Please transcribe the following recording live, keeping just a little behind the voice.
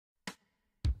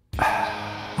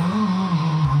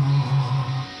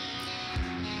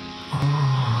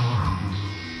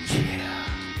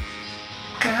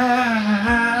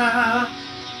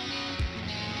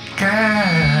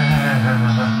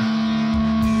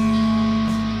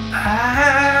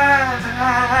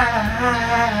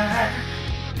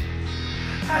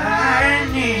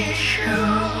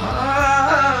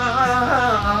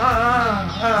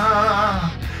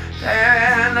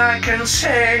can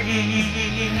say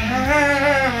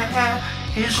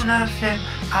is nothing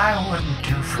I wouldn't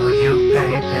do for you,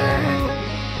 baby.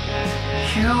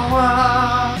 You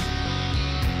are,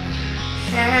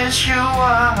 yes you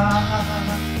are,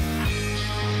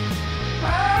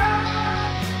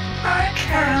 I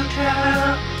can't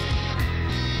tell.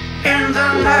 In the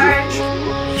night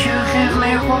you give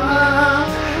me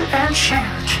warmth and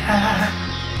shelter,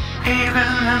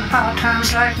 even in hard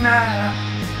times like now.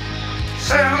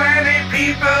 So many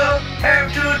people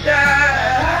have to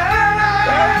die.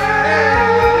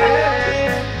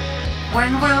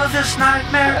 When will this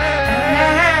nightmare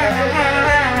end?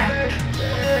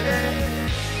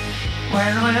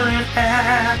 When will it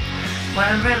end?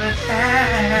 When will it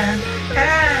end?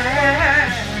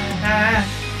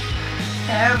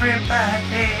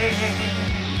 Everybody,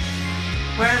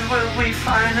 when will we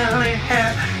finally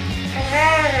have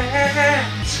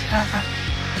answer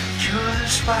to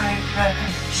this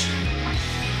virus?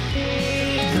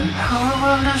 The whole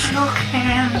world is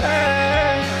looking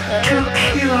to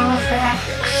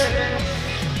Curevax.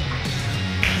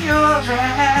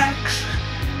 Curevax,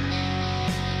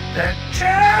 the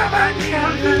German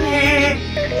company,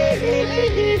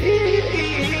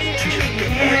 to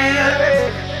kill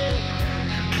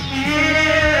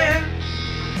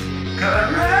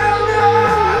Corona.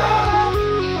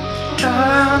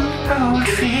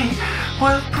 Oldvi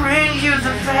will bring you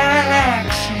the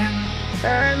vaccine,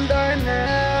 and I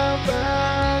never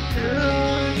do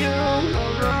you no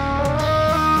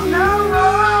wrong, no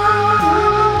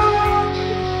wrong,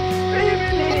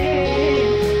 baby,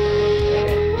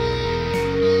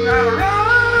 no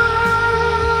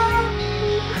wrong.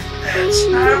 That's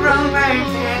not wrong,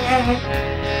 baby.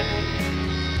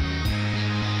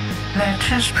 Let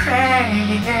us pray.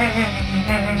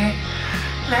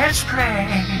 Let's pray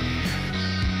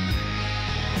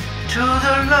to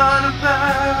the Lord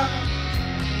above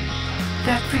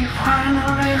that we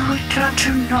finally return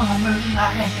to normal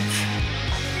life.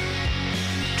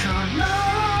 To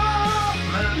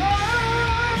normal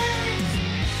life.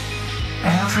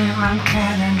 Every man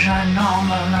can enjoy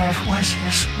normal life with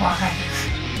his wife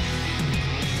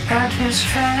and his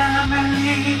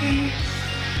family.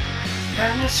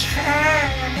 And his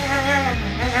family,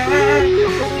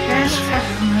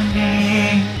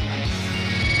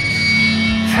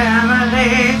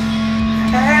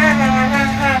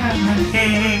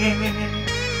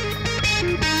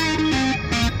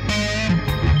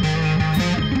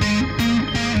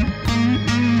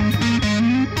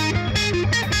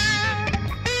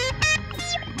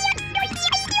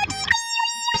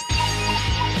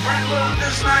 When will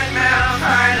this nightmare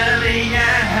finally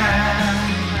end?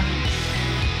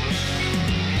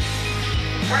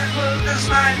 When will this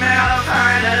nightmare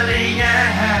finally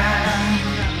end?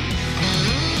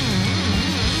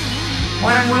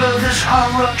 When will this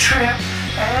horror trip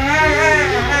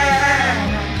end?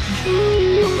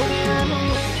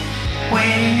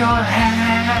 We're your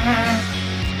hand,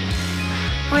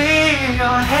 we're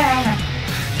your hand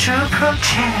to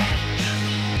protect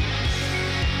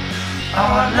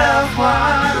our loved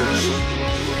ones.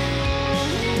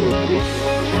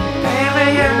 Baby,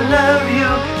 I love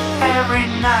you every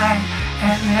night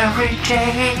and every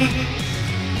day.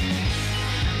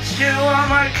 You are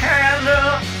my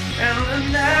candle in the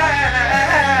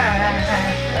night.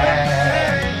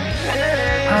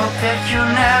 Hope that you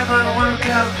never will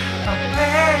go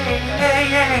away.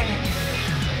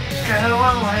 Go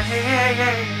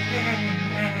away.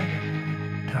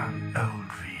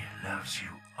 Oldvi loves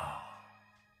you all.